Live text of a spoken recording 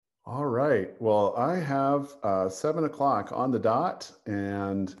All right. Well, I have 7 o'clock on the dot,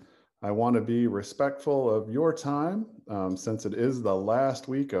 and I want to be respectful of your time since it is the last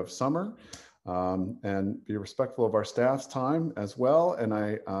week of summer, and be respectful of our staff's time as well. And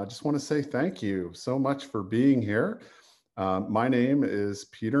I just want to say thank you so much for being here. My name is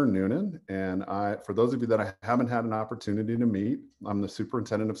Peter Noonan, and for those of you that I haven't had an opportunity to meet, I'm the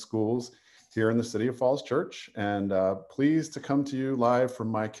superintendent of schools here in the city of Falls Church, and pleased to come to you live from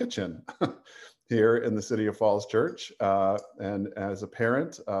my kitchen here in the city of Falls Church. And as a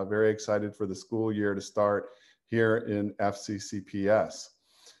parent, very excited for the school year to start here in FCCPS.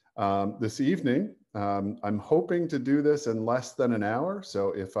 This evening, I'm hoping to do this in less than an hour.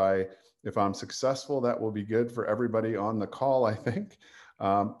 So if I'm successful, that will be good for everybody on the call, I think.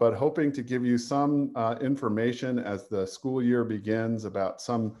 But hoping to give you some information as the school year begins about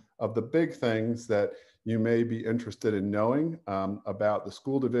some of the big things that you may be interested in knowing about the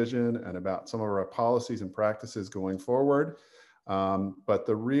school division and about some of our policies and practices going forward. But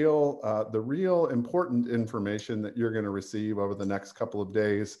the real important information that you're going to receive over the next couple of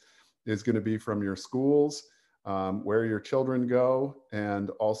days is going to be from your schools, where your children go,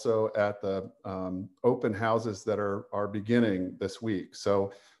 and also at the open houses that are beginning this week.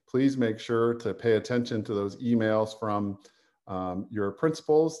 So please make sure to pay attention to those emails from your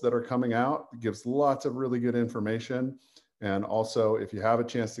principals that are coming out. It gives lots of really good information. And also, if you have a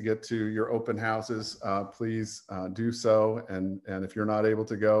chance to get to your open houses, please do so. And if you're not able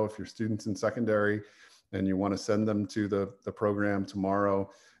to go, if you're students in secondary and you want to send them to the program tomorrow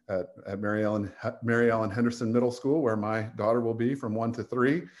at Mary Ellen Henderson Middle School, where my daughter will be from 1 to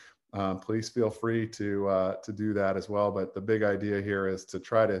 3, please feel free to do that as well. But the big idea here is to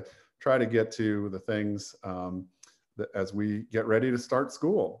try to get to the things as we get ready to start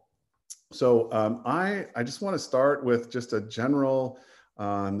school. So I just want to start with just a general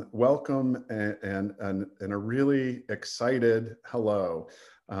welcome and a really excited hello.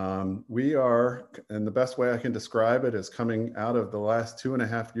 We are, and the best way I can describe it is coming out of the last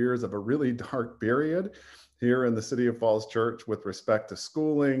 2.5 years of a really dark period here in the city of Falls Church with respect to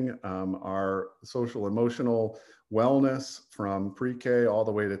schooling, our social emotional wellness from pre-K all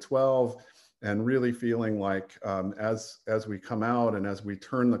the way to 12, and really feeling like as we come out and as we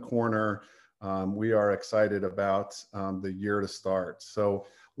turn the corner, we are excited about the year to start. So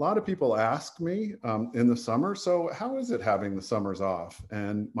a lot of people ask me in the summer, so how is it having the summers off?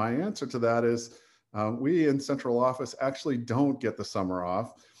 And my answer to that is we in central office actually don't get the summer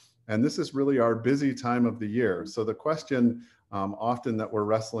off. And this is really our busy time of the year. So the question often that we're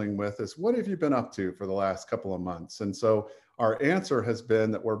wrestling with is, what have you been up to for the last couple of months? And so our answer has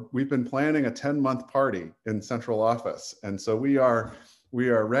been that we've been planning a 10-month party in central office. And so we are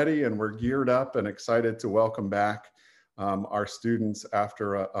ready and we're geared up and excited to welcome back our students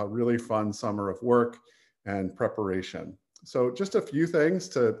after a really fun summer of work and preparation. So just a few things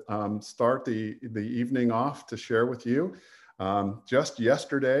to start the evening off to share with you. Just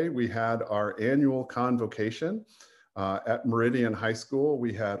yesterday, we had our annual convocation at Meridian High School.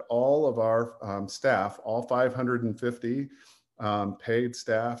 We had all of our staff, all 550 paid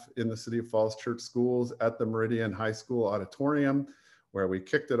staff in the City of Falls Church schools at the Meridian High School auditorium, where we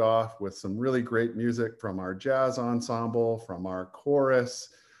kicked it off with some really great music from our jazz ensemble, from our chorus.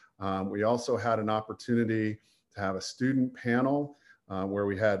 We also had an opportunity to have a student panel where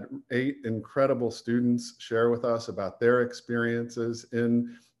we had 8 incredible students share with us about their experiences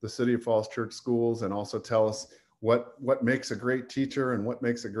in the City of Falls Church schools, and also tell us what makes a great teacher and what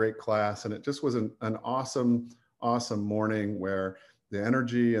makes a great class. And it just was an awesome morning where the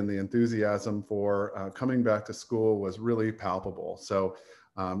energy and the enthusiasm for coming back to school was really palpable. So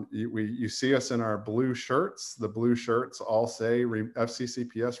you see us in our blue shirts. The blue shirts all say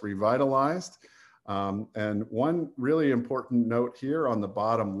FCCPS Revitalized. And one really important note here on the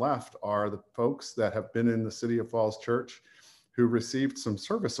bottom left are the folks that have been in the City of Falls Church who received some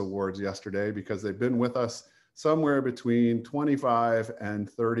service awards yesterday because they've been with us somewhere between 25 and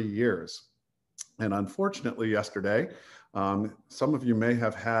 30 years. And unfortunately yesterday, some of you may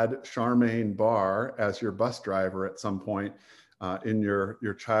have had Charmaine Barr as your bus driver at some point in your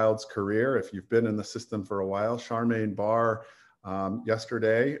child's career. If you've been in the system for a while, Charmaine Barr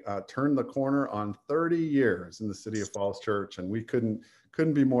yesterday turned the corner on 30 years in the City of Falls Church, and we couldn't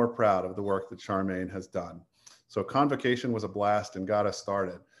be more proud of the work that Charmaine has done. So convocation was a blast and got us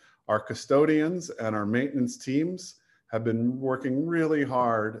started. Our custodians and our maintenance teams have been working really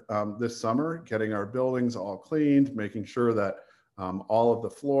hard this summer, getting our buildings all cleaned, making sure that all of the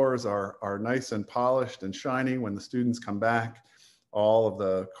floors are nice and polished and shiny when the students come back. All of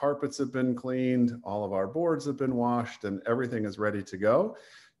the carpets have been cleaned, all of our boards have been washed, and everything is ready to go.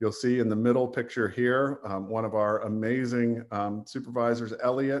 You'll see in the middle picture here, one of our amazing supervisors,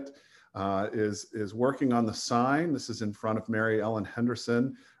 Elliot, is working on the sign. This is in front of Mary Ellen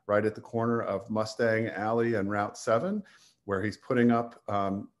Henderson, right at the corner of Mustang Alley and Route 7, where he's putting up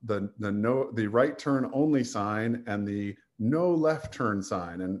the right turn only sign and the no left turn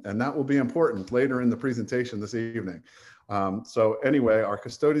sign. And that will be important later in the presentation this evening. So anyway, our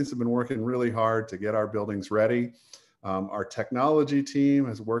custodians have been working really hard to get our buildings ready. Our technology team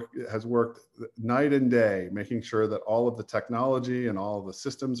has worked night and day, making sure that all of the technology and all of the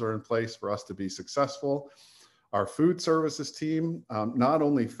systems are in place for us to be successful. Our food services team not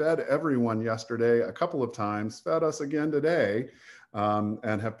only fed everyone yesterday a couple of times, fed us again today,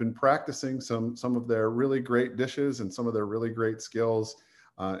 and have been practicing some of their really great dishes and some of their really great skills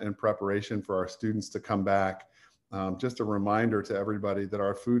in preparation for our students to come back. Just a reminder to everybody that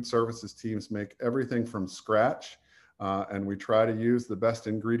our food services teams make everything from scratch. And we try to use the best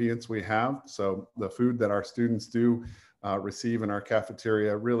ingredients we have. So the food that our students do receive in our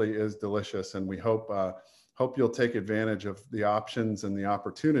cafeteria really is delicious. And we hope you'll take advantage of the options and the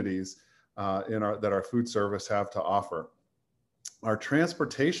opportunities that our food service have to offer. Our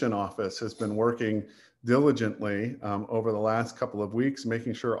transportation office has been working diligently over the last couple of weeks,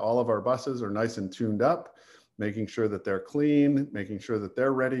 making sure all of our buses are nice and tuned up, making sure that they're clean, making sure that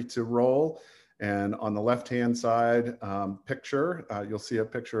they're ready to roll. And on the left-hand side picture, you'll see a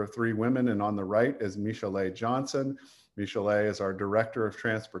picture of 3 women, and on the right is Michelet Johnson. Michelet is our Director of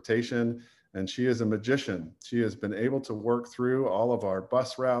Transportation, and she is a magician. She has been able to work through all of our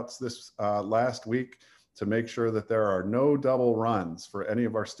bus routes this last week to make sure that there are no double runs for any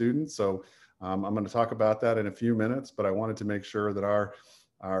of our students. So I'm going to talk about that in a few minutes, but I wanted to make sure that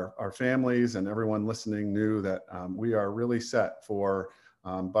our families and everyone listening knew that we are really set for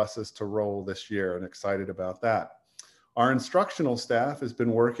buses to roll this year, and excited about that. Our instructional staff has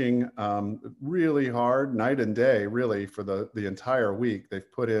been working really hard, night and day, really, for the entire week.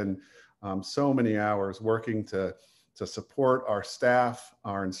 They've put in so many hours working to support our staff,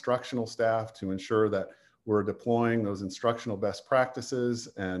 our instructional staff, to ensure that we're deploying those instructional best practices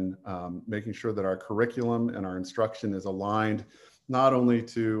and making sure that our curriculum and our instruction is aligned not only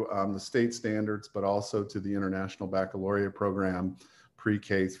to the state standards, but also to the International Baccalaureate program,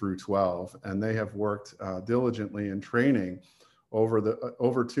 pre-K through 12. And they have worked diligently in training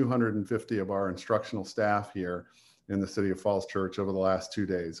over 250 of our instructional staff here in the city of Falls Church over the last 2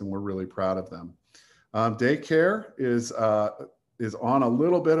 days, and we're really proud of them. Daycare is on a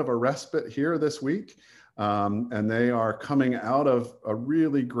little bit of a respite here this week, and they are coming out of a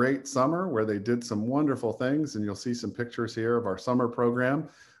really great summer where they did some wonderful things, and you'll see some pictures here of our summer program.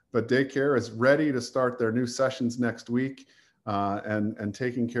 But daycare is ready to start their new sessions next week, and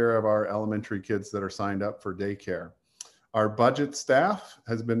taking care of our elementary kids that are signed up for daycare. Our budget staff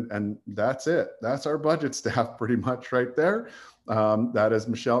has been, and that's it. That's our budget staff pretty much right there. That is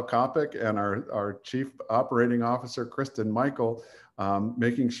Michelle Kopic and our Chief Operating Officer, Kristen Michael,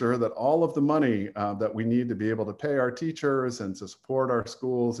 making sure that all of the money that we need to be able to pay our teachers and to support our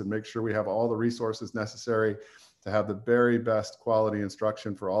schools and make sure we have all the resources necessary to have the very best quality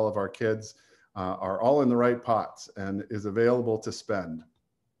instruction for all of our kids are all in the right pots and is available to spend.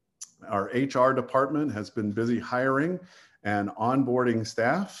 Our HR department has been busy hiring and onboarding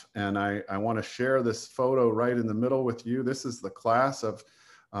staff, and I want to share this photo right in the middle with you. This is the class of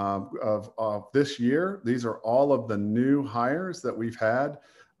this year. These are all of the new hires that we've had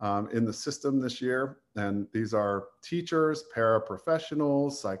in the system this year, and these are teachers,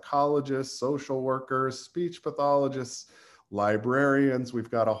 paraprofessionals, psychologists, social workers, speech pathologists, librarians.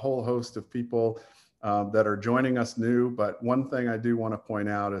 We've got a whole host of people that are joining us new, but one thing I do want to point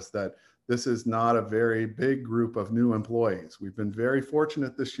out is that this is not a very big group of new employees. We've been very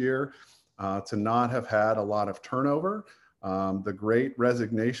fortunate this year to not have had a lot of turnover. The great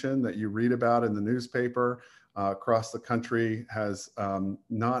resignation that you read about in the newspaper across the country has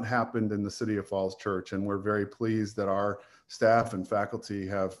not happened in the city of Falls Church, and we're very pleased that our staff and faculty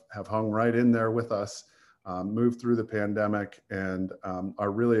have hung right in there with us, moved through the pandemic, and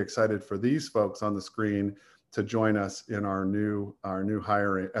are really excited for these folks on the screen to join us in our new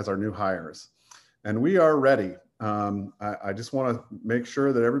hiring as our new hires. And we are ready. I just want to make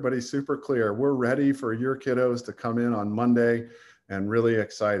sure that everybody's super clear. We're ready for your kiddos to come in on Monday, and really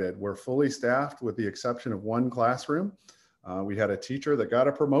excited. We're fully staffed with the exception of one classroom. We had a teacher that got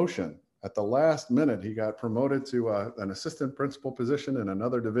a promotion. At the last minute, he got promoted to an assistant principal position in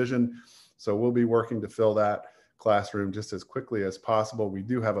another division. So we'll be working to fill that classroom just as quickly as possible. We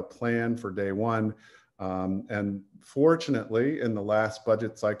do have a plan for day one. And fortunately, in the last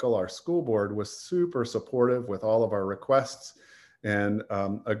budget cycle, our school board was super supportive with all of our requests and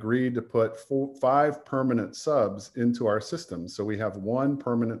agreed to put 5 permanent subs into our system. So we have 1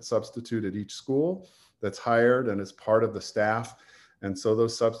 permanent substitute at each school that's hired and is part of the staff. And so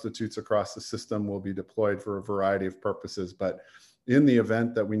those substitutes across the system will be deployed for a variety of purposes. But in the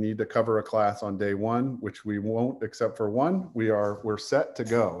event that we need to cover a class on day 1, which we won't except for 1, we're set to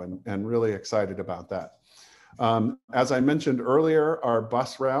go, and really excited about that. As I mentioned earlier, our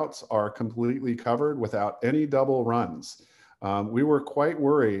bus routes are completely covered without any double runs. We were quite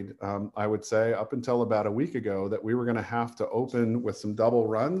worried, I would say, up until about a week ago, that we were going to have to open with some double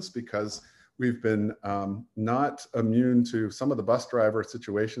runs because we've been not immune to some of the bus driver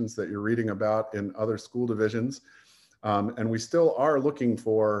situations that you're reading about in other school divisions. And we still are looking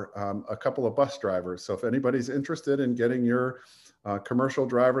for a couple of bus drivers. So if anybody's interested in getting your commercial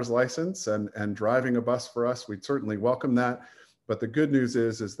driver's license and driving a bus for us, we'd certainly welcome that. But the good news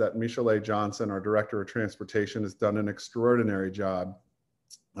is that Michelle Johnson, our Director of Transportation, has done an extraordinary job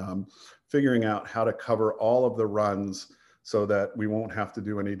figuring out how to cover all of the runs so that we won't have to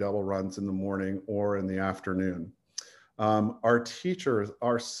do any double runs in the morning or in the afternoon. Our teachers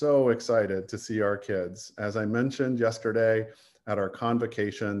are so excited to see our kids. As I mentioned yesterday at our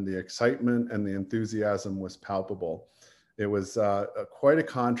convocation, the excitement and the enthusiasm was palpable. It was quite a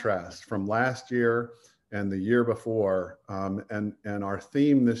contrast from last year and the year before. And our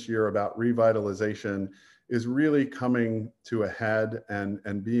theme this year about revitalization is really coming to a head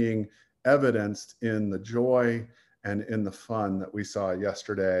and being evidenced in the joy and in the fun that we saw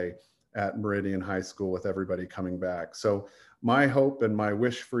yesterday at Meridian High School with everybody coming back. So my hope and my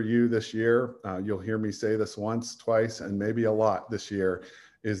wish for you this year, you'll hear me say this once, twice, and maybe a lot this year,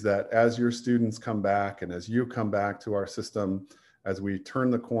 is that as your students come back and as you come back to our system, as we turn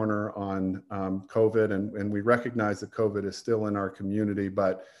the corner on COVID, and we recognize that COVID is still in our community,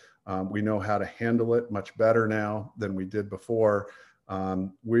 but we know how to handle it much better now than we did before.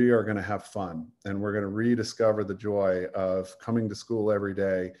 We are going to have fun, and we're going to rediscover the joy of coming to school every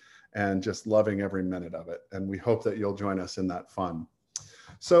day and just loving every minute of it. And we hope that you'll join us in that fun.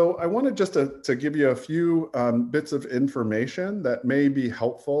 So I wanted just to give you a few bits of information that may be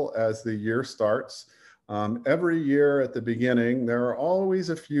helpful as the year starts. Every year at the beginning, there are always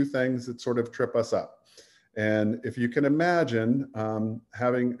a few things that sort of trip us up. And if you can imagine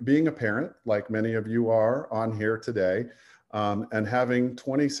being a parent, like many of you are on here today, and having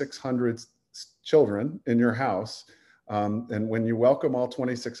 2,600 children in your house, and when you welcome all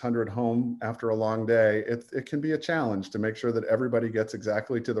 2,600 home after a long day, it can be a challenge to make sure that everybody gets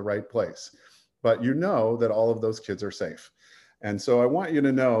exactly to the right place. But you know that all of those kids are safe. And so I want you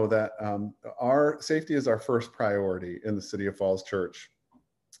to know that our safety is our first priority in the City of Falls Church.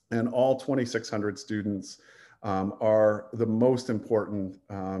 And all 2,600 students are the most important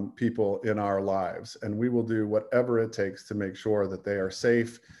people in our lives. And we will do whatever it takes to make sure that they are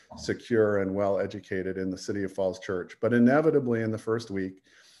safe, secure, and well educated in the City of Falls Church. But inevitably in the first week,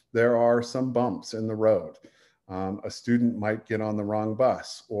 there are some bumps in the road. A student might get on the wrong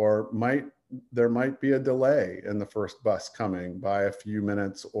bus, or there might be a delay in the first bus coming by a few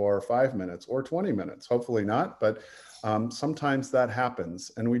minutes or 5 minutes or 20 minutes. Hopefully not, but sometimes that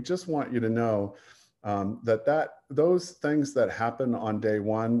happens. And we just want you to know those things that happen on day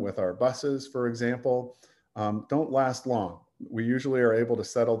 1 with our buses, for example, don't last long. We usually are able to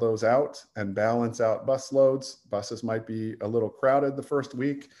settle those out and balance out bus loads. Buses might be a little crowded the first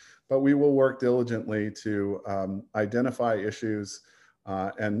week, but we will work diligently to identify issues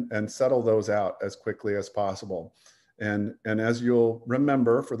and settle those out as quickly as possible. And as you'll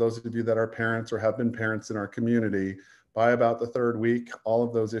remember, for those of you that are parents or have been parents in our community, by about the 3rd week, all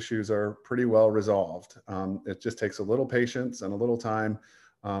of those issues are pretty well resolved. It just takes a little patience and a little time,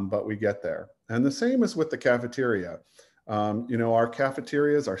 but we get there. And the same is with the cafeteria. Our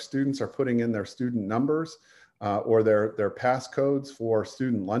cafeterias, our students are putting in their student numbers or their passcodes for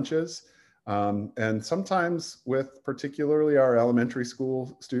student lunches. And sometimes with particularly our elementary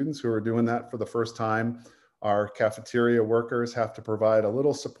school students who are doing that for the first time, our cafeteria workers have to provide a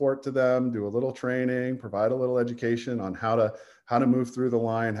little support to them, do a little training, provide a little education on how to move through the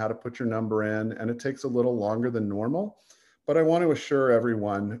line, how to put your number in, and it takes a little longer than normal. But I want to assure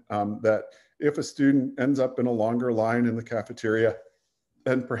everyone that if a student ends up in a longer line in the cafeteria,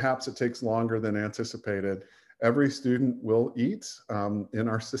 and perhaps it takes longer than anticipated, every student will eat in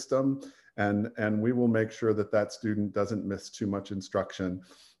our system, and we will make sure that that student doesn't miss too much instruction.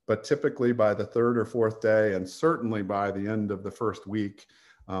 But typically by the 3rd or 4th day, and certainly by the end of the first week,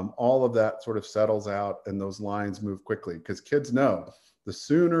 all of that sort of settles out and those lines move quickly, because kids know the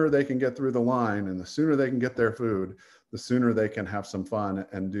sooner they can get through the line and the sooner they can get their food, the sooner they can have some fun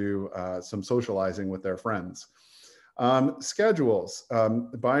and do some socializing with their friends. Schedules.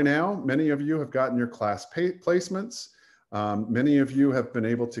 By now, many of you have gotten your class placements. Many of you have been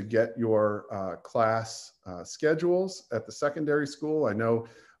able to get your class schedules at the secondary school. I know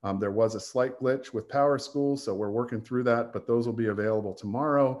there was a slight glitch with Power School, so we're working through that, but those will be available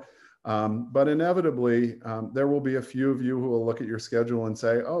tomorrow. But inevitably, there will be a few of you who will look at your schedule and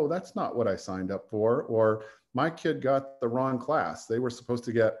say, oh, that's not what I signed up for, or my kid got the wrong class. They were supposed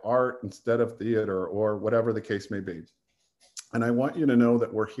to get art instead of theater, or whatever the case may be. And I want you to know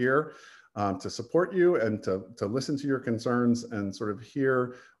that we're here to support you and to listen to your concerns and sort of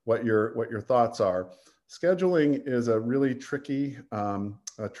hear what your thoughts are. Scheduling is a really tricky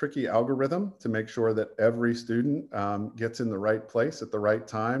algorithm to make sure that every student gets in the right place at the right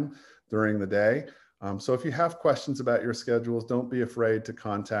time during the day. So if you have questions about your schedules, don't be afraid to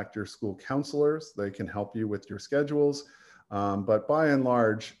contact your school counselors. They can help you with your schedules. But by and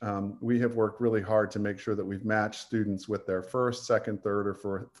large, we have worked really hard to make sure that we've matched students with their first, second, third,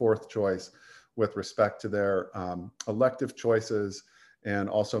 or fourth choice with respect to their elective choices, and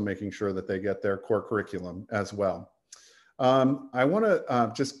also making sure that they get their core curriculum as well. I want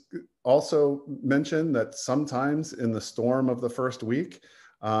to just also mention that sometimes in the storm of the first week,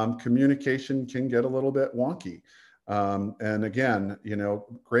 communication can get a little bit wonky. And again, you know,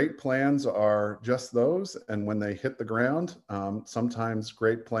 great plans are just those. And when they hit the ground, sometimes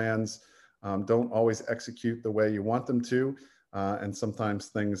great plans don't always execute the way you want them to. And sometimes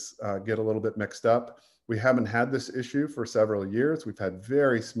things get a little bit mixed up. We haven't had this issue for several years. We've had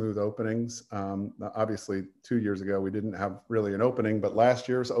very smooth openings. Obviously, 2 years ago, we didn't have really an opening, but last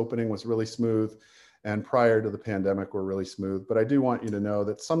year's opening was really smooth. And prior to the pandemic, were really smooth. But I do want you to know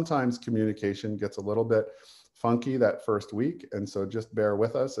that sometimes communication gets a little bit funky that first week. And so just bear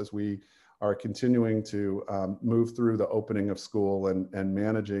with us as we are continuing to move through the opening of school and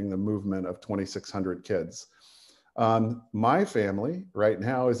managing the movement of 2,600 kids. My family right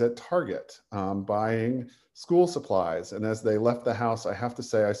now is at Target buying school supplies. And as they left the house, I have to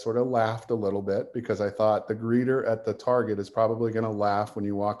say, I sort of laughed a little bit because I thought the greeter at the Target is probably going to laugh when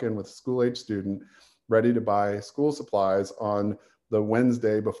you walk in with a school-age student ready to buy school supplies on the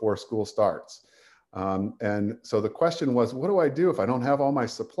Wednesday before school starts. And so the question was, what do I do if I don't have all my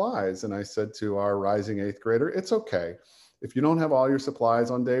supplies? And I said to our rising 8th grader, it's okay. If you don't have all your supplies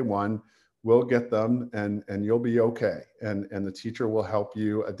on day one, we'll get them and you'll be okay. And the teacher will help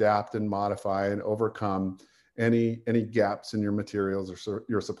you adapt and modify and overcome any gaps in your materials or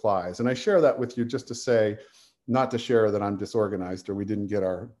your supplies. And I share that with you just to say, not to share that I'm disorganized or we didn't get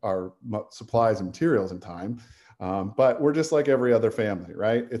our supplies and materials in time. But we're just like every other family,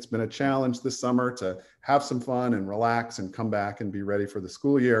 right? It's been a challenge this summer to have some fun and relax and come back and be ready for the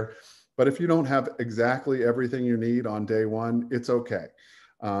school year. But if you don't have exactly everything you need on day one, it's okay.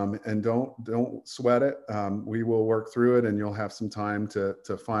 And don't sweat it. We will work through it and you'll have some time to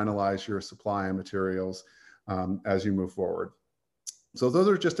finalize your supply and materials as you move forward. So those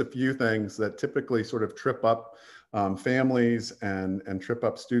are just a few things that typically sort of trip up families and trip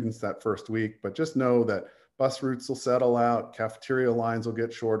up students that first week. But just know that bus routes will settle out, cafeteria lines will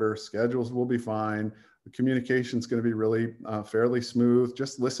get shorter, schedules will be fine. The communication is going to be really fairly smooth.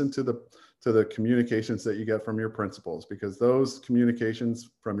 Just listen to the communications that you get from your principals, because those communications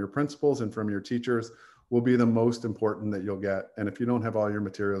from your principals and from your teachers will be the most important that you'll get. And if you don't have all your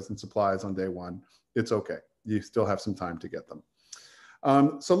materials and supplies on day one, it's okay. You still have some time to get them.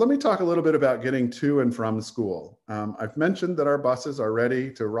 So let me talk a little bit about getting to and from school. I've mentioned that our buses are ready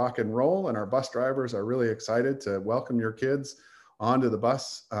to rock and roll, and our bus drivers are really excited to welcome your kids onto the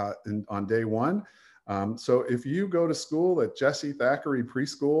bus on day one. So if you go to school at Jesse Thackeray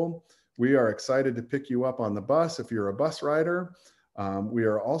Preschool, we are excited to pick you up on the bus if you're a bus rider. We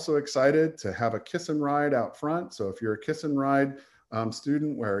are also excited to have a kiss and ride out front. So if you're a kiss and ride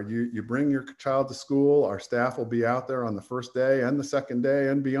student where you bring your child to school, our staff will be out there on the first day and the second day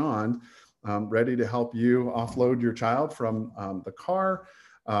and beyond, ready to help you offload your child from the car.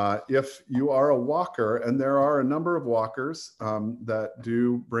 If you are a walker, and there are a number of walkers that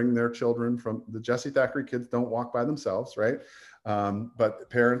do bring their children from the Jesse Thackeray kids don't walk by themselves, right? But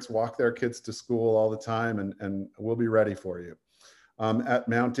parents walk their kids to school all the time, and we'll be ready for you. At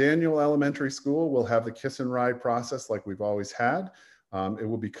Mount Daniel Elementary School, we'll have the kiss and ride process like we've always had. It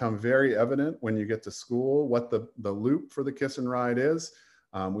will become very evident when you get to school what the loop for the kiss and ride is.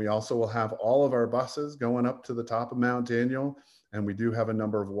 We also will have all of our buses going up to the top of Mount Daniel, and we do have a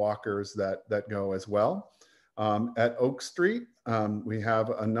number of walkers that go as well. At Oak Street, we have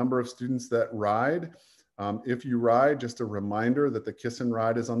a number of students that ride. If you ride, just a reminder that the kiss and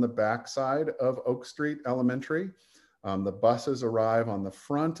ride is on the back side of Oak Street Elementary. The buses arrive on the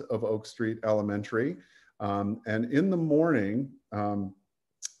front of Oak Street Elementary. And in the morning,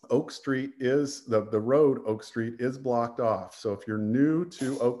 Oak Street is, the road Oak Street is blocked off. So if you're new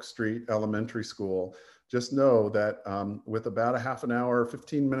to Oak Street Elementary School, just know that with about a half an hour,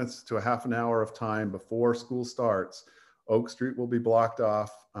 15 minutes to a half an hour of time before school starts, Oak Street will be blocked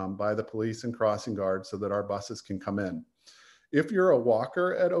off by the police and crossing guards so that our buses can come in. If you're a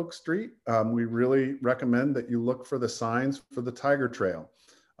walker at Oak Street, we really recommend that you look for the signs for the Tiger Trail.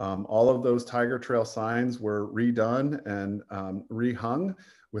 All of those Tiger Trail signs were redone and rehung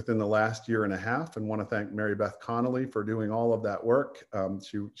within the last year and a half, and want to thank Mary Beth Connolly for doing all of that work.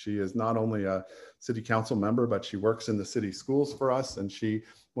 She is not only a city council member, but she works in the city schools for us, and she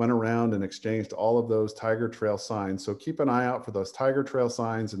went around and exchanged all of those Tiger Trail signs. So keep an eye out for those Tiger Trail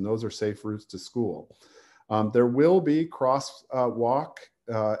signs, and those are safe routes to school. There will be cross walk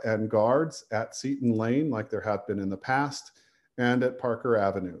and guards at Seton Lane like there have been in the past, and at Parker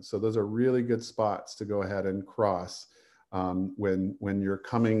Avenue. So those are really good spots to go ahead and cross when you're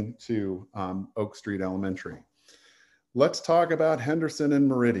coming to Oak Street Elementary. Let's talk about Henderson and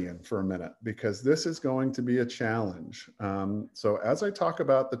Meridian for a minute, because this is going to be a challenge. So as I talk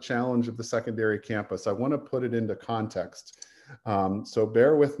about the challenge of the secondary campus, I want to put it into context. So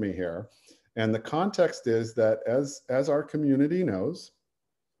bear with me here. And the context is that as our community knows,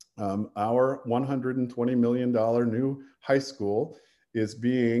 our $120 million new high school is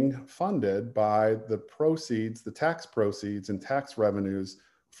being funded by the proceeds, the tax proceeds and tax revenues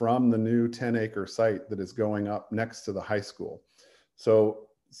from the new 10-acre site that is going up next to the high school. So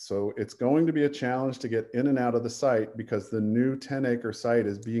it's going to be a challenge to get in and out of the site because the new 10-acre site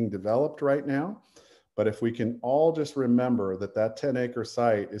is being developed right now. But if we can all just remember that that 10-acre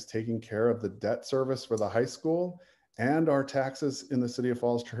site is taking care of the debt service for the high school, and our taxes in the city of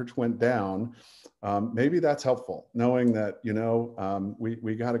Falls Church went down, maybe that's helpful, knowing that, you know,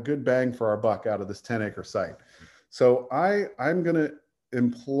 we got a good bang for our buck out of this 10-acre site. So I'm going to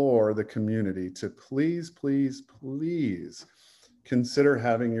implore the community to please, please, please consider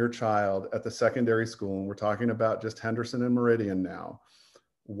having your child at the secondary school, and we're talking about just Henderson and Meridian now,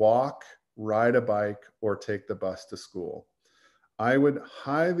 walk, ride a bike, or take the bus to school. I would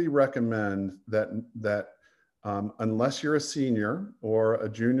highly recommend that unless you're a senior or a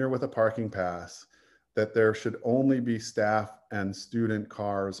junior with a parking pass, that there should only be staff and student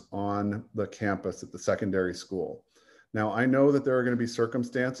cars on the campus at the secondary school. Now, I know that there are going to be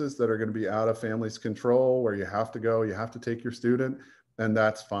circumstances that are going to be out of family's control where you have to go, you have to take your student, and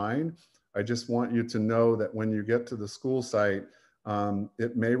that's fine. I just want you to know that when you get to the school site,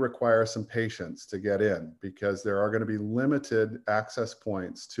 it may require some patience to get in because there are going to be limited access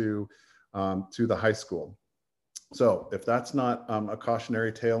points to the high school. So if that's not a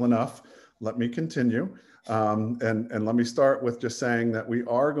cautionary tale enough, let me continue. And let me start with just saying that we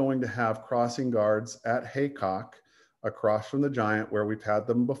are going to have crossing guards at Haycock across from the Giant where we've had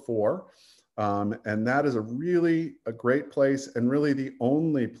them before. And that is a great place and really the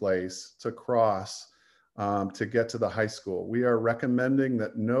only place to cross to get to the high school. We are recommending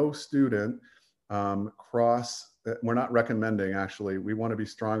that no student cross. We're not recommending, actually, we want to be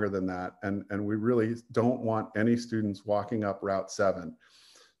stronger than that. And we really don't want any students walking up Route 7.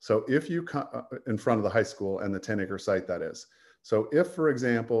 So if you come in front of the high school and the 10-acre site, that is. So if, for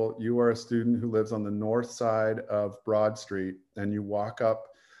example, you are a student who lives on the north side of Broad Street and you walk up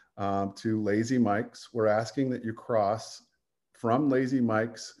to Lazy Mike's, we're asking that you cross from Lazy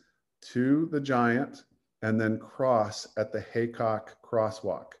Mike's to the Giant and then cross at the Haycock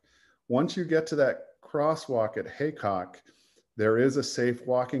crosswalk. Once you get to that crosswalk at Haycock, there is a safe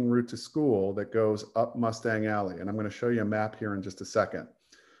walking route to school that goes up Mustang Alley. And I'm going to show you a map here in just a second.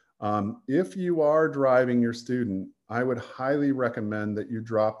 If you are driving your student, I would highly recommend that you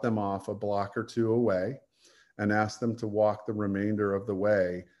drop them off a block or two away and ask them to walk the remainder of the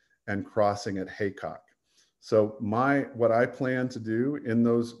way and crossing at Haycock. So what I plan to do in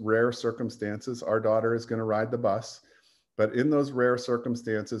those rare circumstances, our daughter is going to ride the bus, but in those rare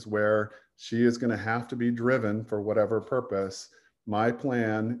circumstances where she is going to have to be driven for whatever purpose, my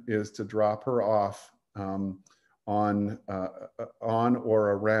plan is to drop her off on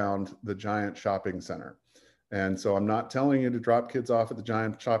or around the Giant Shopping Center. And so I'm not telling you to drop kids off at the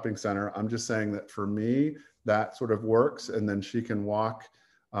Giant Shopping Center. I'm just saying that for me, that sort of works. And then she can walk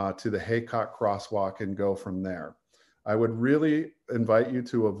to the Haycock crosswalk and go from there. I would really invite you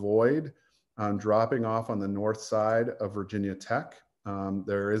to avoid dropping off on the north side of Virginia Tech.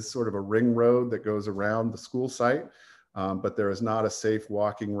 There is sort of a ring road that goes around the school site, but there is not a safe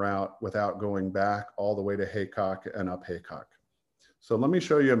walking route without going back all the way to Haycock and up Haycock. So let me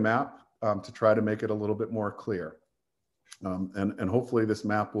show you a map to try to make it a little bit more clear. And hopefully this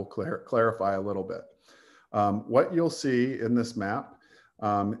map will clarify a little bit. What you'll see in this map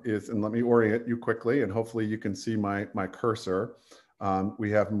is, and let me orient you quickly, and hopefully you can see my cursor.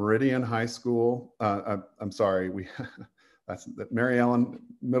 We have Meridian High School. I'm sorry, that's Mary Ellen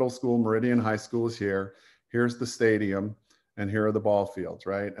Middle School. Meridian High School is here. Here's the stadium, and here are the ball fields,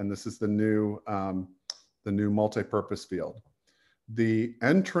 right? And this is the new multi-purpose field. The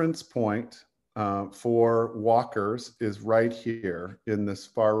entrance point for walkers is right here in this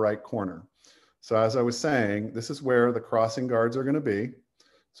far right corner. So as I was saying, this is where the crossing guards are going to be.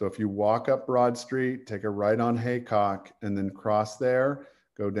 So if you walk up Broad Street, take a right on Haycock, and then cross there,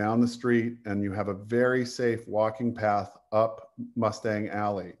 go down the street, and you have a very safe walking path up Mustang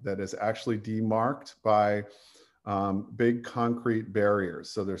Alley that is actually demarked by big concrete barriers.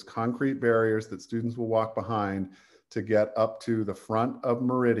 So there's concrete barriers that students will walk behind to get up to the front of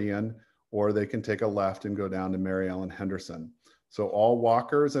Meridian, or they can take a left and go down to Mary Ellen Henderson. So all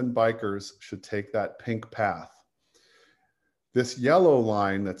walkers and bikers should take that pink path. This yellow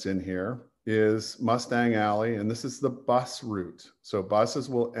line that's in here is Mustang Alley, and this is the bus route. So buses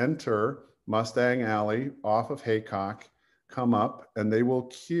will enter Mustang Alley off of Haycock, come up, and they will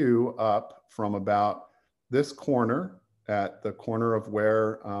queue up from about this corner at the corner of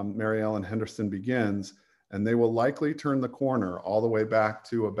where Mary Ellen Henderson begins, and they will likely turn the corner all the way back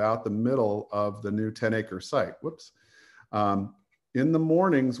to about the middle of the new 10-acre site. Whoops. In the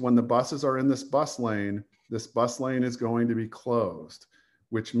mornings when the buses are in this bus lane is going to be closed,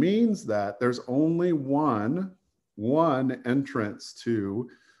 which means that there's only one entrance to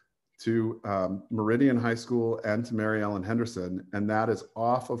Meridian High School and to Mary Ellen Henderson, and that is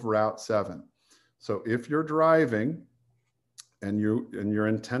off of Route 7. So if you're driving and you're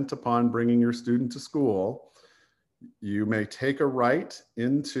intent upon bringing your student to school, you may take a right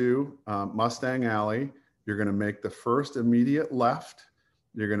into Mustang Alley. You're going to make the first immediate left.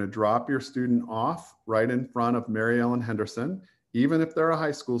 You're going to drop your student off right in front of Mary Ellen Henderson, even if they're a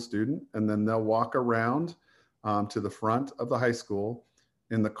high school student, and then they'll walk around to the front of the high school.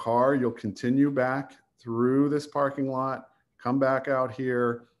 In the car, you'll continue back through this parking lot, come back out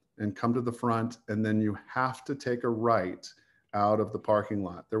here, and come to the front, and then you have to take a right out of the parking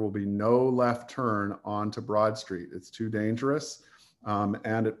lot. There will be no left turn onto Broad Street. It's too dangerous,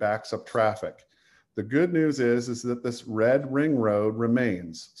 and it backs up traffic. The good news is that this red ring road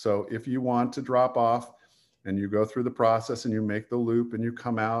remains. So if you want to drop off and you go through the process and you make the loop and you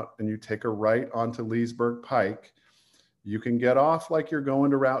come out and you take a right onto Leesburg Pike, you can get off like you're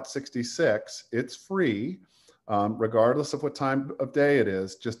going to Route 66. It's free, regardless of what time of day it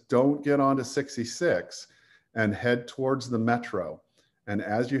is. Just don't get onto 66 and head towards the Metro. And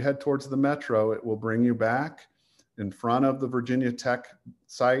as you head towards the Metro, it will bring you back in front of the Virginia Tech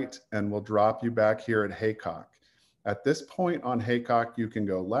site and will drop you back here at Haycock. At this point on Haycock, you can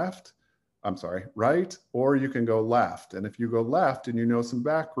go right, or you can go left. And if you go left and you know some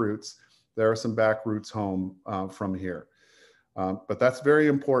back routes, there are some back routes home from here. But that's very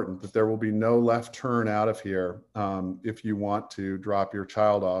important, that there will be no left turn out of here if you want to drop your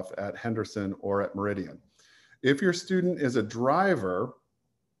child off at Henderson or at Meridian. If your student is a driver,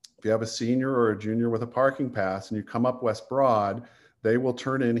 if you have a senior or a junior with a parking pass and you come up West Broad, they will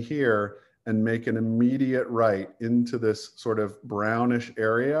turn in here and make an immediate right into this sort of brownish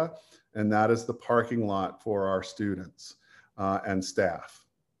area. And that is the parking lot for our students and staff.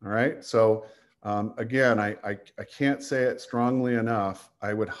 All right. So again, I can't say it strongly enough.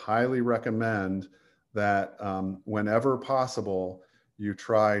 I would highly recommend that whenever possible, you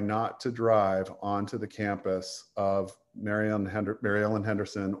try not to drive onto the campus of Mary Ellen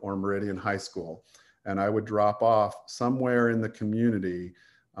Henderson or Meridian High School. And I would drop off somewhere in the community,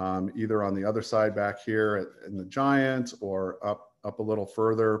 either on the other side back here in the Giant, or up a little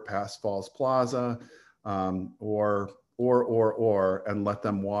further past Falls Plaza, or and let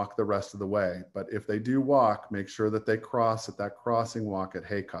them walk the rest of the way. But if they do walk, make sure that they cross at that crossing walk at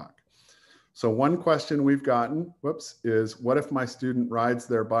Haycock. So one question we've gotten, is what if my student rides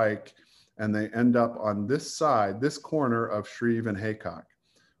their bike and they end up on this side, this corner of Shreve and Haycock?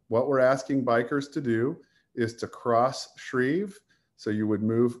 What we're asking bikers to do is to cross Shreve. So you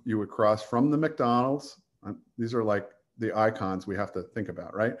would cross from the McDonald's. These are like the icons we have to think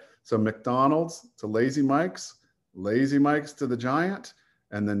about, right? So McDonald's to Lazy Mike's to the Giant,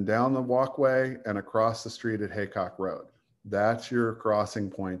 and then down the walkway and across the street at Haycock Road. That's your crossing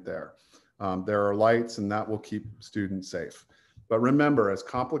point there. There are lights, and that will keep students safe. But remember, as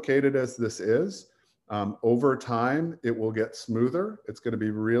complicated as this is, over time, it will get smoother. It's going to be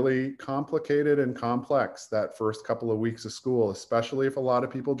really complicated and complex that first couple of weeks of school, especially if a lot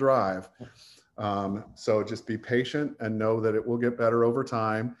of people drive. So just be patient and know that it will get better over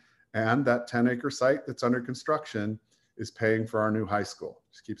time. And that 10-acre site that's under construction is paying for our new high school.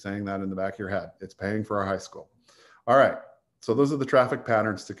 Just keep saying that in the back of your head. It's paying for our high school. All right, so those are the traffic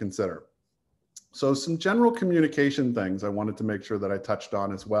patterns to consider. So some general communication things I wanted to make sure that I touched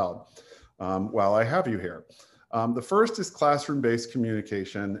on as well while I have you here. The first is classroom-based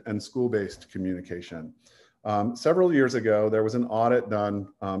communication and school-based communication. Several years ago, there was an audit done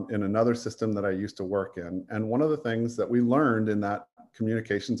in another system that I used to work in. And one of the things that we learned in that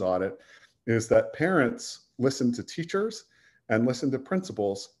communications audit is that parents listen to teachers and listen to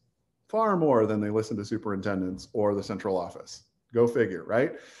principals far more than they listen to superintendents or the central office. Go figure,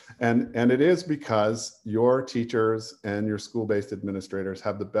 right? And it is because your teachers and your school-based administrators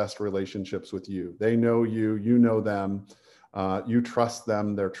have the best relationships with you. They know you, you know them, you trust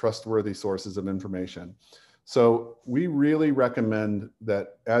them, they're trustworthy sources of information. So we really recommend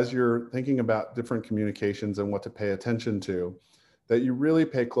that as you're thinking about different communications and what to pay attention to, that you really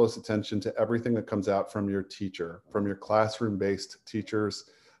pay close attention to everything that comes out from your teacher, from your classroom-based teachers'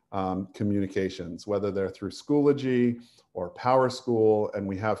 communications, whether they're through Schoology or Power School. And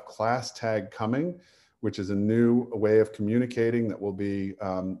we have Class Tag coming, which is a new way of communicating that will be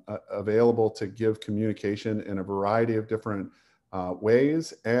available to give communication in a variety of different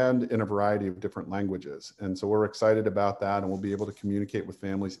ways and in a variety of different languages. And so we're excited about that, and we'll be able to communicate with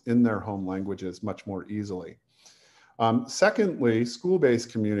families in their home languages much more easily. Secondly,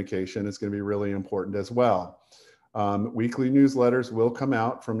 school-based communication is going to be really important as well. Weekly newsletters will come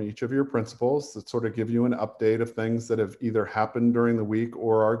out from each of your principals that sort of give you an update of things that have either happened during the week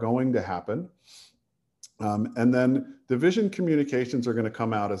or are going to happen. And then division communications are going to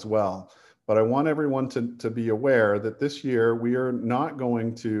come out as well. But I want everyone to be aware that this year we are not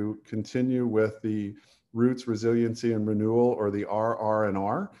going to continue with the Roots, Resiliency, and Renewal, or the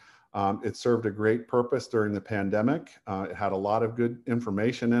RR&R. It served a great purpose during the pandemic. It had a lot of good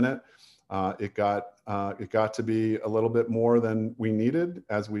information in it. It got to be a little bit more than we needed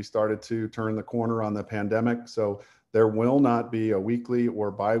as we started to turn the corner on the pandemic. So there will not be a weekly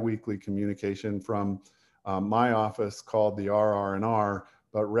or bi-weekly communication from my office called the RR&R,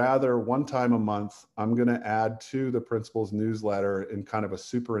 but rather one time a month, I'm going to add to the principal's newsletter in kind of a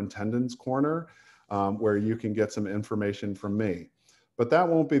superintendent's corner where you can get some information from me. But that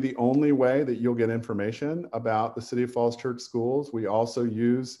won't be the only way that you'll get information about the City of Falls Church schools. We also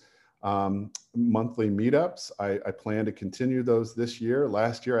use monthly meetups. I plan to continue those this year.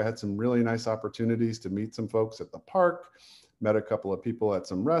 Last year, I had some really nice opportunities to meet some folks at the park, met a couple of people at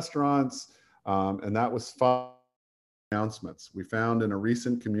some restaurants, and that was fun. Announcements. We found in a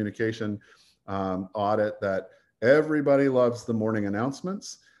recent communication audit that everybody loves the morning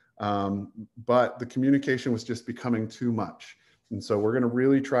announcements, but the communication was just becoming too much. And so we're going to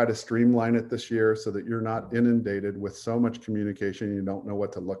really try to streamline it this year so that you're not inundated with so much communication you don't know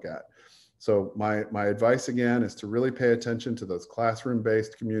what to look at. So my advice again is to really pay attention to those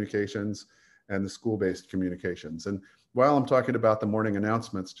classroom-based communications and the school-based communications. And while I'm talking about the morning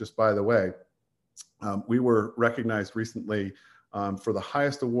announcements, just by the way, we were recognized recently for the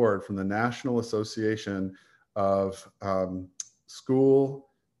highest award from the National Association of School,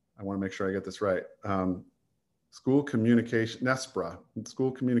 I want to make sure I get this right, School Communication, NESPRA,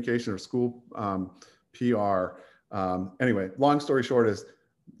 School Communication or School PR. Anyway, long story short is,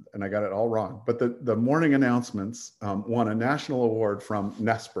 and I got it all wrong, but the morning announcements won a national award from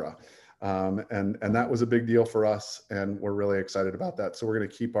NESPRA. And that was a big deal for us, and we're really excited about that. So we're going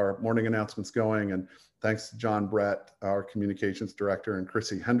to keep our morning announcements going, and thanks to John Brett, our communications director, and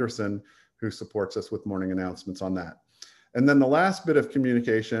Chrissy Henderson, who supports us with morning announcements on that. And then the last bit of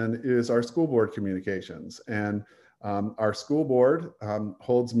communication is our school board communications. And our school board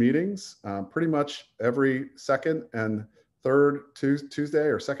holds meetings pretty much every second and third Tuesday,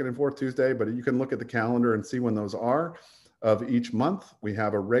 or second and fourth Tuesday, but you can look at the calendar and see when those are. Of each month. We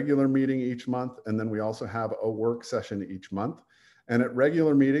have a regular meeting each month, and then we also have a work session each month. And at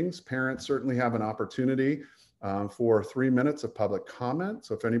regular meetings, parents certainly have an opportunity for 3 minutes of public comment.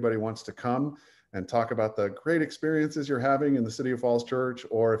 So if anybody wants to come and talk about the great experiences you're having in the City of Falls Church,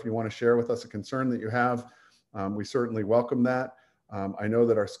 or if you want to share with us a concern that you have, we certainly welcome that. I know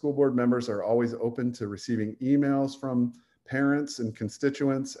that our school board members are always open to receiving emails from parents and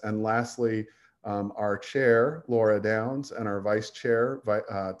constituents. And lastly, our chair, Laura Downs, and our vice chair,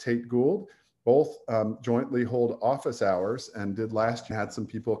 Tate Gould, both jointly hold office hours, and did last year, had some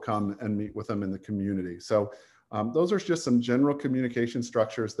people come and meet with them in the community. So those are just some general communication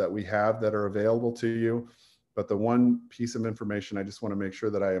structures that we have that are available to you. But the one piece of information I just want to make sure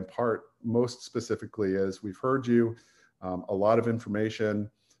that I impart most specifically is we've heard you, a lot of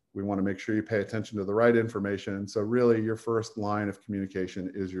information. We want to make sure you pay attention to the right information. And so really your first line of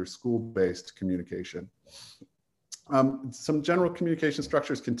communication is your school-based communication. Some general communication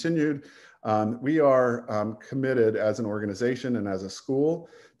structures continued. We are committed as an organization and as a school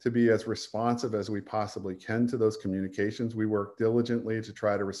to be as responsive as we possibly can to those communications. We work diligently to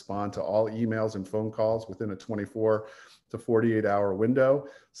try to respond to all emails and phone calls within a 24 to 48 hour window.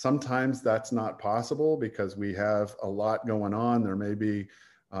 Sometimes that's not possible because we have a lot going on. There may be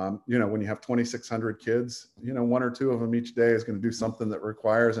when you have 2,600 kids, one or two of them each day is going to do something that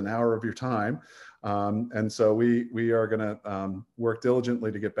requires an hour of your time. And so we are going to work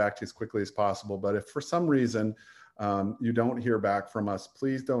diligently to get back to you as quickly as possible. But if for some reason you don't hear back from us,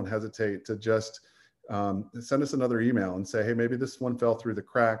 please don't hesitate to just send us another email and say, hey, maybe this one fell through the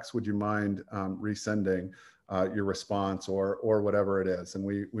cracks. Would you mind resending your response or whatever it is? And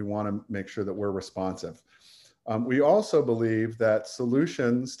we want to make sure that we're responsive. We also believe that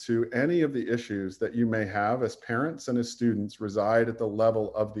solutions to any of the issues that you may have as parents and as students reside at the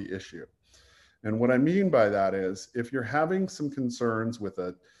level of the issue. And what I mean by that is if you're having some concerns with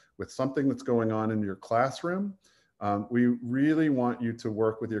something that's going on in your classroom, we really want you to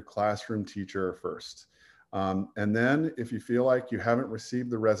work with your classroom teacher first. And then if you feel like you haven't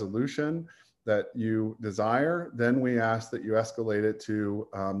received the resolution that you desire, then we ask that you escalate it to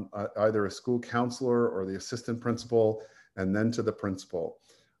either a school counselor or the assistant principal, and then to the principal.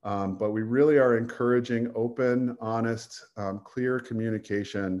 But we really are encouraging open, honest, clear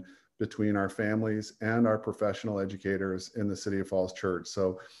communication between our families and our professional educators in the City of Falls Church.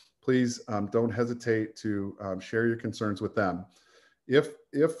 So please don't hesitate to share your concerns with them. If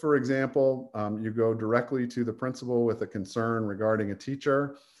for example, you go directly to the principal with a concern regarding a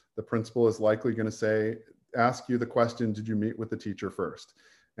teacher, the principal is likely going to ask you the question, did you meet with the teacher first?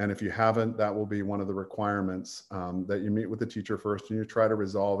 And if you haven't, that will be one of the requirements that you meet with the teacher first and you try to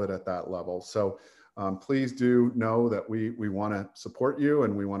resolve it at that level. So please do know that we want to support you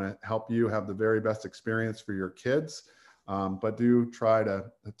and we want to help you have the very best experience for your kids, but do try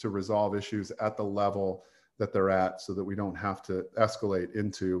to resolve issues at the level that they're at so that we don't have to escalate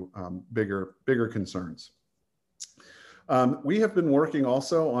into bigger concerns. We have been working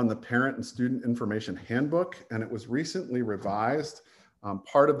also on the Parent and Student Information Handbook, and it was recently revised.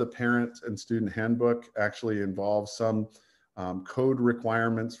 Part of the Parent and Student Handbook actually involves some code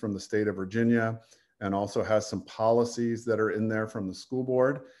requirements from the state of Virginia and also has some policies that are in there from the school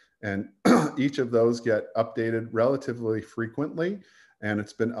board. And each of those get updated relatively frequently, and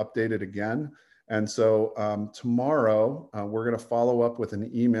it's been updated again. And so tomorrow, we're going to follow up with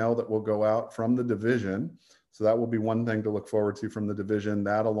an email that will go out from the division. So that will be one thing to look forward to from the division.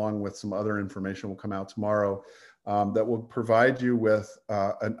 That, along with some other information, will come out tomorrow that will provide you with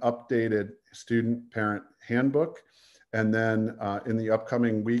an updated student-parent handbook. And then in the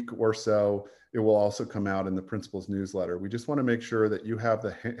upcoming week or so, it will also come out in the principal's newsletter. We just want to make sure that you have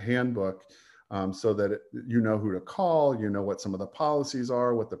the handbook so that you know who to call, you know what some of the policies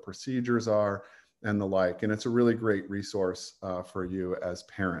are, what the procedures are, and the like. And it's a really great resource for you as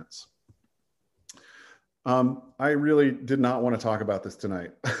parents. I really did not want to talk about this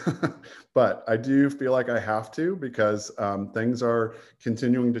tonight, but I do feel like I have to because things are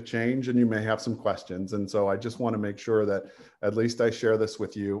continuing to change and you may have some questions. And so I just want to make sure that at least I share this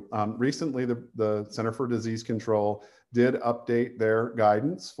with you. Recently, the Center for Disease Control did update their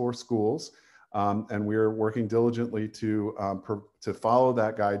guidance for schools, and we're working diligently to follow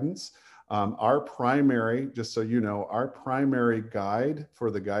that guidance. Our primary, just so you know, our primary guide for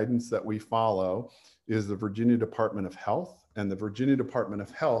the guidance that we follow is the Virginia Department of Health, and the Virginia Department of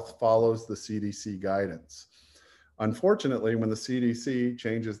Health follows the CDC guidance. Unfortunately, when the CDC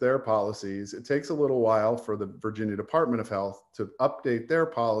changes their policies, it takes a little while for the Virginia Department of Health to update their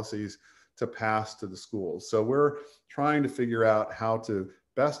policies to pass to the schools. So we're trying to figure out how to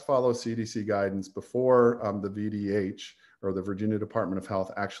best follow CDC guidance before the VDH, or the Virginia Department of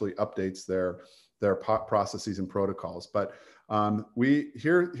Health, actually updates their processes and protocols. But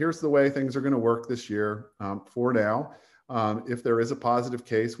here's the way things are going to work this year for now. If there is a positive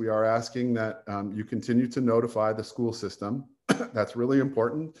case, we are asking that you continue to notify the school system. That's really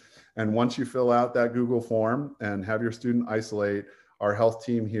important. And once you fill out that Google form and have your student isolate, our health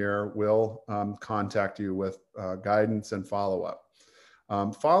team here will contact you with guidance and follow-up.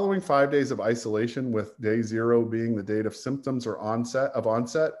 Following 5 days of isolation, with day 0 being the date of symptoms or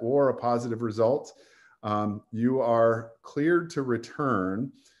onset or a positive result, you are cleared to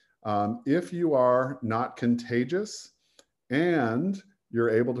return if you are not contagious and you're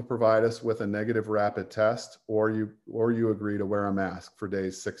able to provide us with a negative rapid test, or you agree to wear a mask for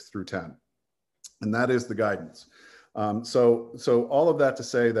days 6 through 10. And that is the guidance. So all of that to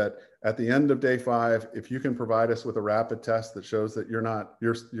say that at the end of day 5, if you can provide us with a rapid test that shows that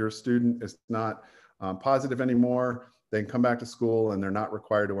your student is not positive anymore, they can come back to school and they're not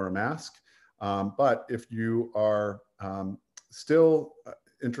required to wear a mask. But if you are still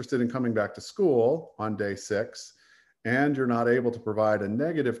interested in coming back to school on day 6, and you're not able to provide a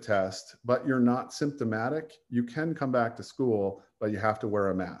negative test, but you're not symptomatic, you can come back to school, but you have to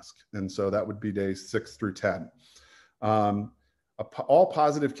wear a mask. And so that would be days 6 through 10. All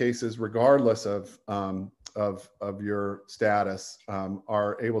positive cases, regardless of your status,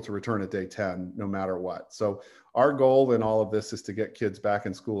 are able to return at day 10, no matter what. So our goal in all of this is to get kids back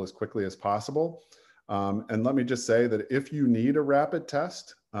in school as quickly as possible. And let me just say that if you need a rapid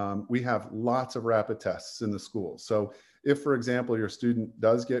test, we have lots of rapid tests in the school. So if, for example, your student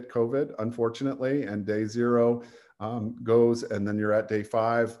does get COVID, unfortunately, and day 0 goes, and then you're at day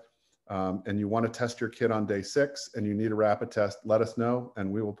 5, and you want to test your kid on day 6 and you need a rapid test, let us know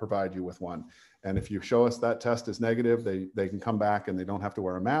and we will provide you with one. And if you show us that test is negative, they can come back and they don't have to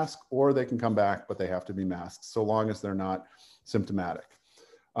wear a mask, or they can come back, but they have to be masked, so long as they're not symptomatic.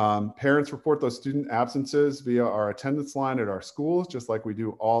 Parents report those student absences via our attendance line at our schools, just like we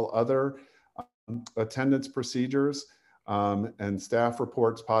do all other attendance procedures, and staff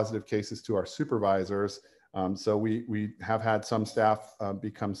reports positive cases to our supervisors. So we have had some staff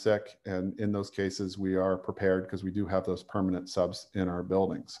become sick, and in those cases we are prepared because we do have those permanent subs in our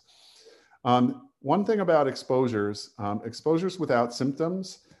buildings. One thing about exposures, exposures without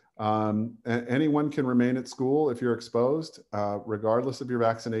symptoms, anyone can remain at school if you're exposed, regardless of your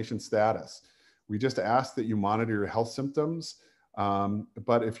vaccination status. We just ask that you monitor your health symptoms.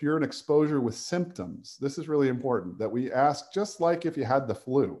 But if you're an exposure with symptoms, this is really important, that we ask, just like if you had the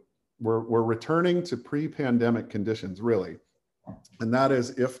flu, we're returning to pre-pandemic conditions, really. And that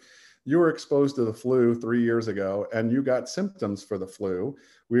is, if you were exposed to the flu 3 years ago and you got symptoms for the flu,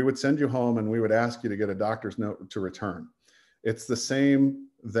 we would send you home and we would ask you to get a doctor's note to return. It's the same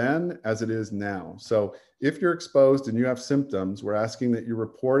then as it is now. So if you're exposed and you have symptoms, we're asking that you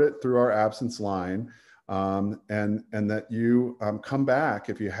report it through our absence line, and that you come back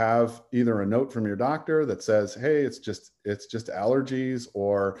if you have either a note from your doctor that says, hey, it's just allergies,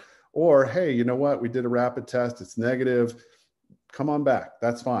 or hey, you know what, we did a rapid test, it's negative, come on back,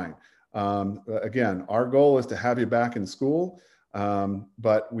 that's fine. Again, our goal is to have you back in school,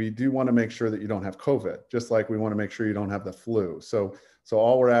 but we do want to make sure that you don't have COVID, just like we want to make sure you don't have the flu. So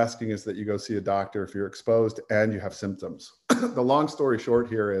all we're asking is that you go see a doctor if you're exposed and you have symptoms. The long story short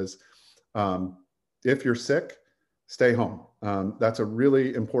here is, if you're sick, stay home. That's a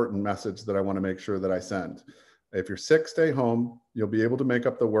really important message that I want to make sure that I send. If you're sick, stay home. You'll be able to make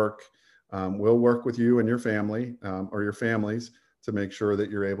up the work. We'll work with you and your family, or your families, to make sure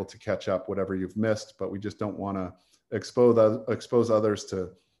that you're able to catch up whatever you've missed, but we just don't want to expose others to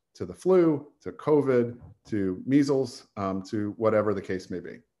the flu, to COVID, to measles, to whatever the case may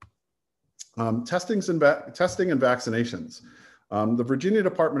be. Testing and vaccinations. The Virginia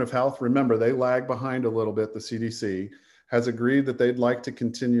Department of Health, remember, they lag behind a little bit. The CDC has agreed that they'd like to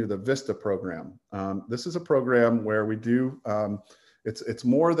continue the VISTA program. This is a program where we do, it's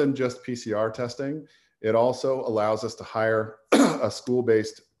more than just PCR testing. It also allows us to hire a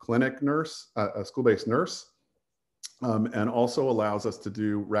school-based clinic nurse, a school-based nurse, and also allows us to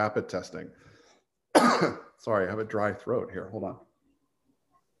do rapid testing. Sorry, I have a dry throat here. Hold on.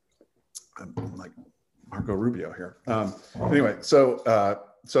 I'm like Marco Rubio here. Anyway, so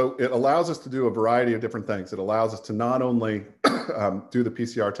it allows us to do a variety of different things. It allows us to not only do the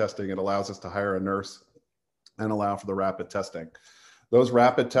PCR testing, it allows us to hire a nurse and allow for the rapid testing. Those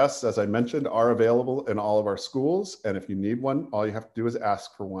rapid tests, as I mentioned, are available in all of our schools. And if you need one, all you have to do is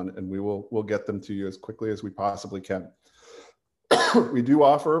ask for one, and we'll get them to you as quickly as we possibly can. We do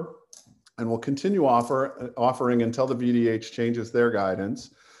offer, and will continue offering until the VDH changes their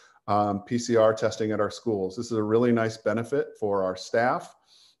guidance, PCR testing at our schools. This is a really nice benefit for our staff.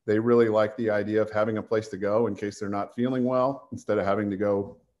 They really like the idea of having a place to go in case they're not feeling well, instead of having to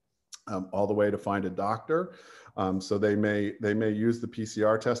go all the way to find a doctor. So they may use the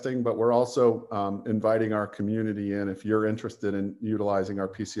PCR testing, but we're also inviting our community in if you're interested in utilizing our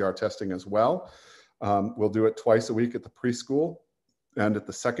PCR testing as well. We'll do it twice a week at the preschool and at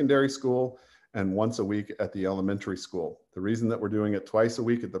the secondary school, and once a week at the elementary school. The reason that we're doing it twice a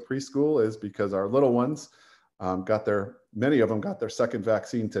week at the preschool is because our little ones many of them got their second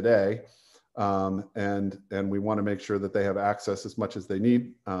vaccine today. And we want to make sure that they have access, as much as they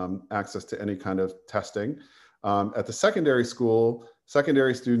need access to any kind of testing. At the secondary school,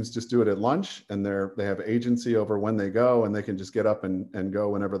 Secondary students just do it at lunch, and they have agency over when they go, and they can just get up and go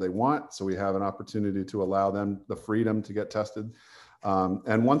whenever they want. So we have an opportunity to allow them the freedom to get tested.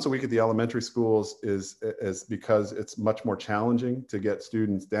 And once a week at the elementary schools is because it's much more challenging to get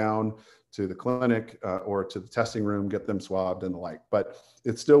students down to the clinic or to the testing room, get them swabbed and the like. But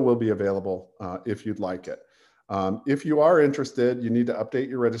it still will be available if you'd like it. If you are interested, you need to update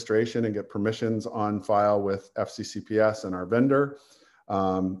your registration and get permissions on file with FCCPS and our vendor.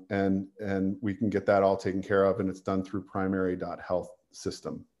 And we can get that all taken care of, and it's done through primary.health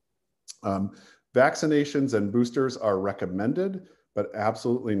system. Vaccinations and boosters are recommended, but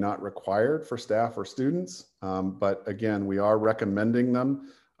absolutely not required for staff or students. But again, we are recommending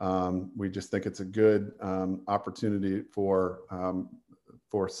them. We just think it's a good opportunity for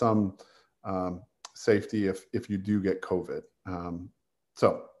some safety if you do get COVID.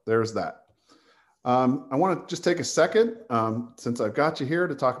 So there's that. I want to just take a second, since I've got you here,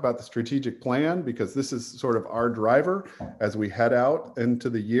 to talk about the strategic plan, because this is sort of our driver as we head out into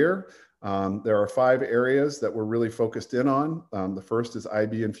the year. There are 5 areas that we're really focused in on. The first is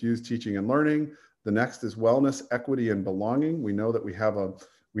IB infused teaching and learning. The next is wellness, equity, and belonging. We know that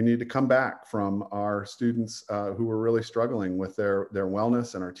we need to come back from our students who are really struggling with their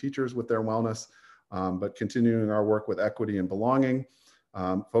wellness, and our teachers with their wellness, but continuing our work with equity and belonging.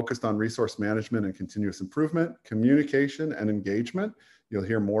 Focused on resource management and continuous improvement, communication and engagement. You'll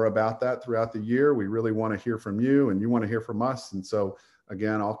hear more about that throughout the year. We really want to hear from you, and you want to hear from us. And so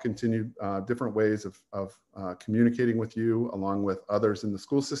again, I'll continue different ways of communicating with you along with others in the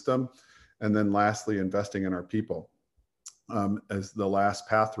school system. And then lastly, investing in our people as the last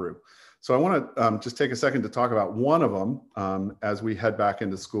path through. So I want to just take a second to talk about one of them as we head back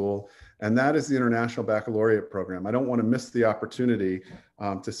into school, and that is the International Baccalaureate Program. I don't want to miss the opportunity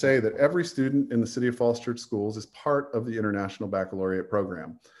to say that every student in the City of Falls Church schools is part of the International Baccalaureate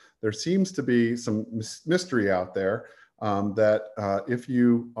Program. There seems to be some mystery out there that if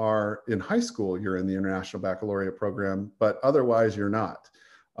you are in high school, you're in the International Baccalaureate Program, but otherwise you're not.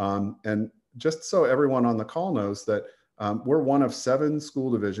 And just so everyone on the call knows that we're one of 7 school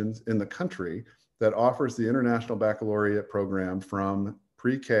divisions in the country that offers the International Baccalaureate Program from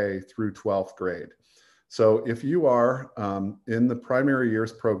pre-K through 12th grade. So if you are in the primary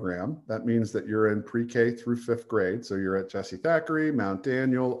years program, that means that you're in pre-K through 5th grade. So you're at Jesse Thackeray, Mount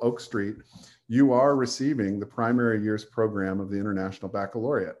Daniel, Oak Street. You are receiving the primary years program of the International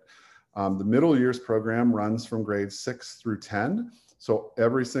Baccalaureate. The middle years program runs from grades 6 through 10. So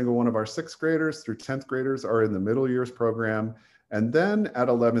every single one of our 6th graders through 10th graders are in the middle years program. And then at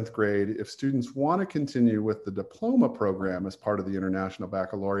 11th grade, if students want to continue with the diploma program as part of the International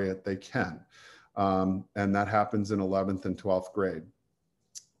Baccalaureate, they can. And that happens in 11th and 12th grade.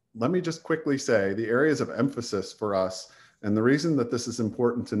 Let me just quickly say the areas of emphasis for us, and the reason that this is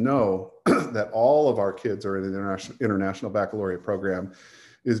important to know that all of our kids are in the International Baccalaureate Program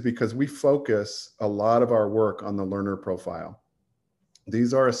is because we focus a lot of our work on the learner profile.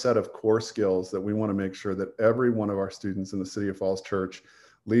 These are a set of core skills that we want to make sure that every one of our students in the City of Falls Church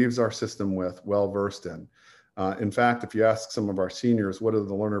leaves our system with, well-versed in. In fact, if you ask some of our seniors, what are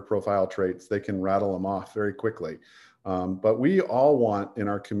the learner profile traits, they can rattle them off very quickly. But we all want in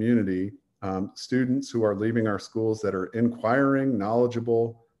our community students who are leaving our schools that are inquiring,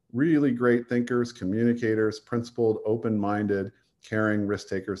 knowledgeable, really great thinkers, communicators, principled, open-minded, caring, risk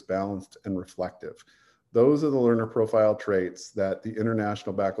takers, balanced, and reflective. Those are the learner profile traits that the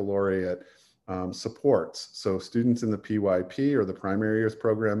International Baccalaureate supports. So students in the PYP, or the primary years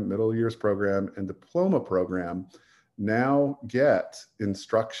program, middle years program, and diploma program now get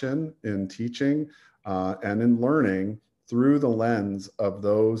instruction in teaching and in learning through the lens of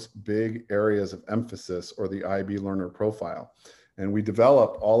those big areas of emphasis, or the IB learner profile. And we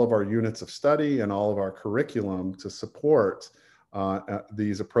develop all of our units of study and all of our curriculum to support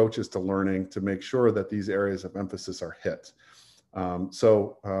these approaches to learning, to make sure that these areas of emphasis are hit. I just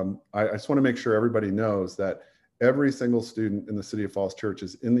want to make sure everybody knows that every single student in the City of Falls Church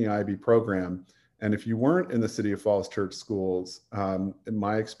is in the IB program. And if you weren't in the City of Falls Church schools, in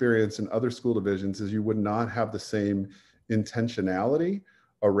my experience in other school divisions is you would not have the same intentionality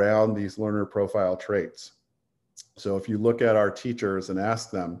around these learner profile traits. So if you look at our teachers and ask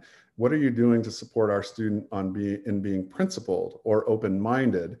them, what are you doing to support our student in being principled or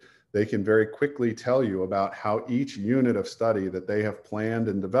open-minded? They can very quickly tell you about how each unit of study that they have planned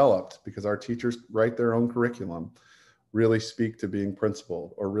and developed, because our teachers write their own curriculum, really speak to being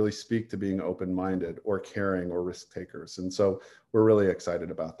principled, or really speak to being open-minded or caring or risk takers. And so we're really excited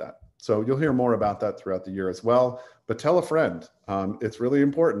about that. So you'll hear more about that throughout the year as well, but tell a friend. It's really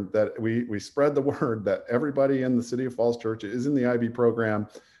important that we spread the word that everybody in the City of Falls Church is in the IB program.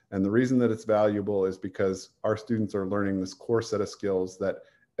 And the reason that it's valuable is because our students are learning this core set of skills that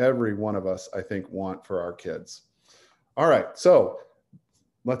every one of us, I think, want for our kids. All right, so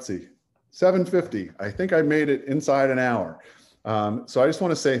let's see, 7:50. I think I made it inside an hour. So I just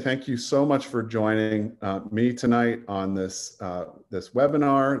want to say thank you so much for joining me tonight on this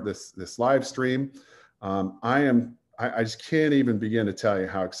webinar, this live stream. I just can't even begin to tell you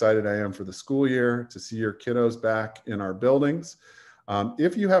how excited I am for the school year, to see your kiddos back in our buildings.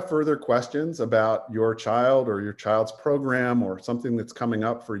 If you have further questions about your child or your child's program or something that's coming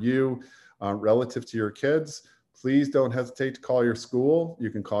up for you relative to your kids, please don't hesitate to call your school. You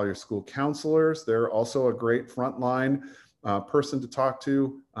can call your school counselors. They're also a great frontline person to talk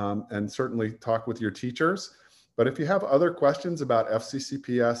to, and certainly talk with your teachers. But if you have other questions about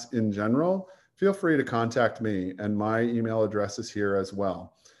FCCPS in general, feel free to contact me, and my email address is here as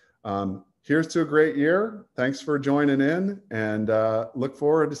well. Here's to a great year. Thanks for joining in, and look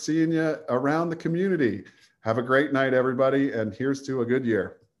forward to seeing you around the community. Have a great night, everybody, and here's to a good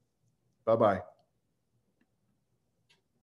year. Bye-bye.